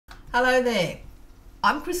Hello there,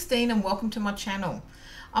 I'm Christine and welcome to my channel.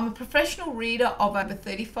 I'm a professional reader of over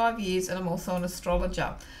 35 years and I'm also an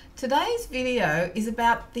astrologer. Today's video is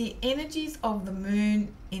about the energies of the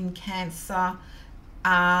moon in Cancer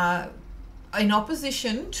in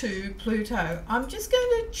opposition to Pluto. I'm just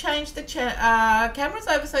going to change the cameras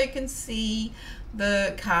over so you can see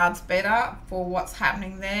the cards better for what's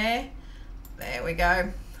happening there. There we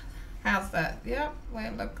go. How's that? Yep,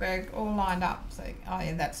 well, look, they're all lined up. So, oh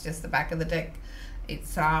yeah, that's just the back of the deck.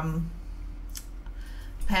 It's Pam's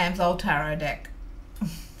old tarot deck.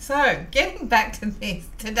 So, getting back to this,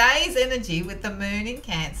 today's energy with the moon in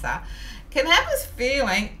Cancer can have us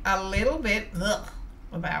feeling a little bit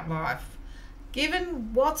about life.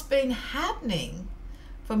 Given what's been happening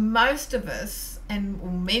for most of us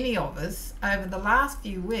and many of us over the last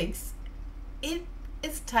few weeks,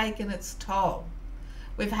 it's taken its toll.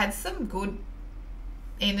 We've had some good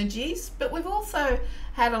energies, but we've also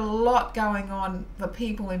had a lot going on for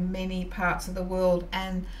people in many parts of the world,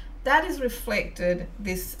 and that has reflected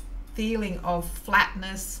this feeling of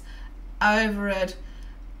flatness, over it,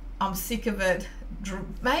 I'm sick of it,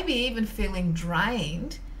 maybe even feeling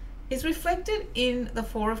drained, is reflected in the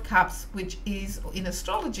Four of Cups, which is in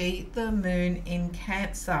astrology the moon in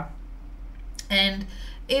Cancer. And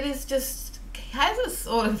it is just has a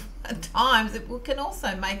sort of, at times it can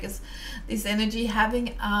also make us, this energy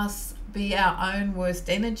having us be our own worst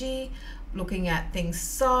energy, looking at things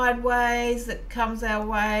sideways that comes our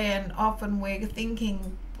way, and often we're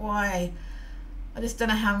thinking, boy, I just don't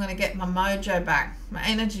know how I'm going to get my mojo back, my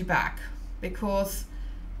energy back, because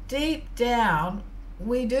deep down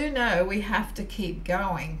we do know we have to keep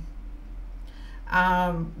going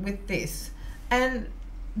with this. And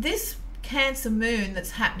this Cancer moon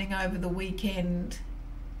that's happening over the weekend,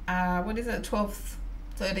 what is it, 12th,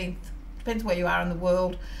 13th, depends where you are in the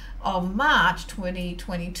world, of March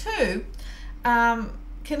 2022, can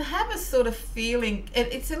have a sort of feeling,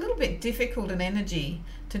 it's a little bit difficult an energy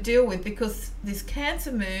to deal with, because this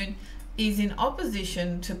Cancer moon is in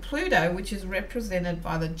opposition to Pluto, which is represented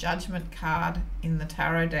by the Judgment card in the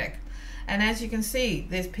tarot deck. And as you can see,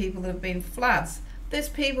 there's people that have been floods. There's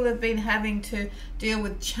people that have been having to deal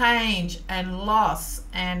with change and loss,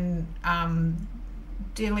 and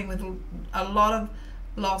dealing with a lot of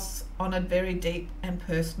loss on a very deep and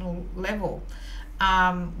personal level,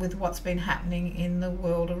 with what's been happening in the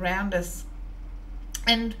world around us.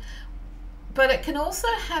 But it can also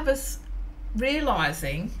have us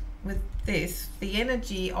realizing with this, the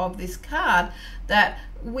energy of this card, that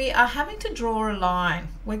we are having to draw a line.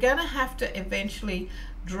 We're going to have to eventually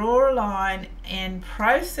draw a line and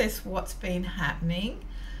process what's been happening,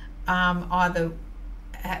 either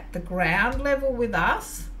at the ground level with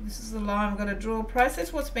us. This is the line we've got to draw.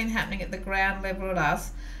 Process what's been happening at the ground level with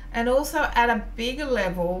us, and also at a bigger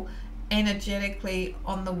level energetically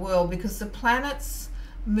on the world, because the planets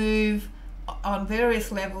move on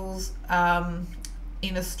various levels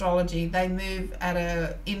in astrology. They move at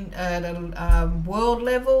a world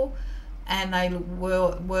level, and they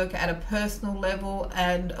work at a personal level,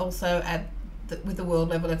 and also with the world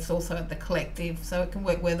level, it's also at the collective. So it can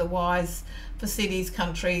work weather-wise for cities,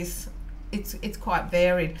 countries. It's quite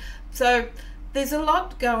varied. So there's a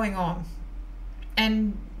lot going on.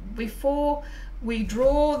 And before we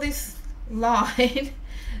draw this line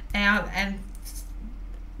out and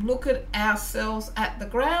look at ourselves at the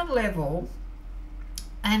ground level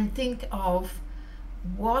and think of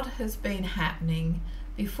what has been happening,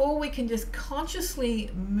 before we can just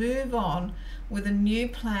consciously move on with a new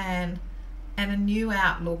plan and a new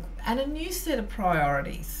outlook and a new set of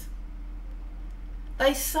priorities.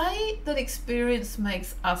 They say that experience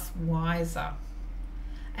makes us wiser,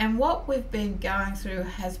 and what we've been going through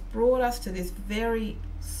has brought us to this very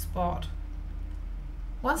spot.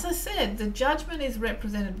 Once I said, the Judgment is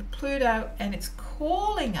represented by Pluto, and it's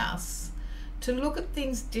calling us to look at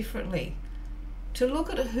things differently, to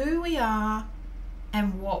look at who we are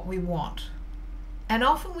and what we want. And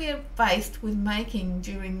often we are faced with making,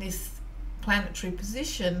 during this planetary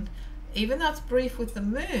position, even though it's brief with the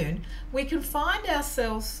moon, we can find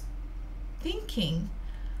ourselves thinking,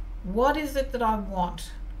 what is it that I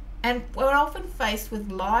want? And we're often faced with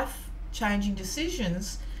life-changing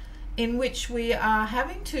decisions in which we are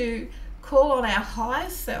having to call on our higher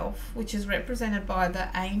self, which is represented by the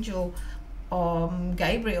angel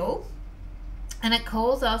Gabriel, and it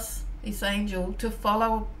calls us, this angel, to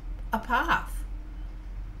follow a path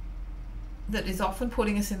that is often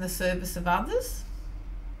putting us in the service of others,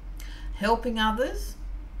 helping others.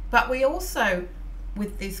 But we also,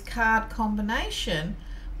 with this card combination,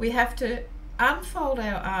 we have to unfold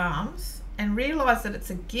our arms and realize that it's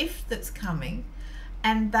a gift that's coming,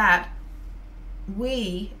 and that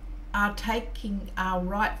we are taking our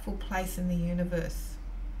rightful place in the universe.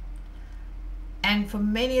 And for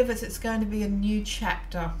many of us, it's going to be a new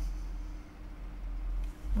chapter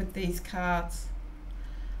with these cards,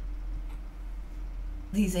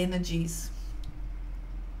 these energies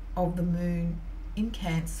of the moon in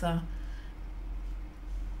Cancer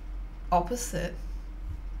opposite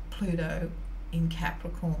Pluto in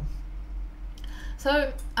Capricorn.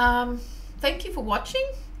 So thank you for watching.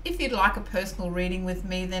 If you'd like a personal reading with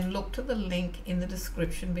me, then look to the link in the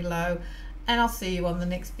description below, and I'll see you on the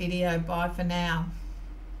next video. Bye for now.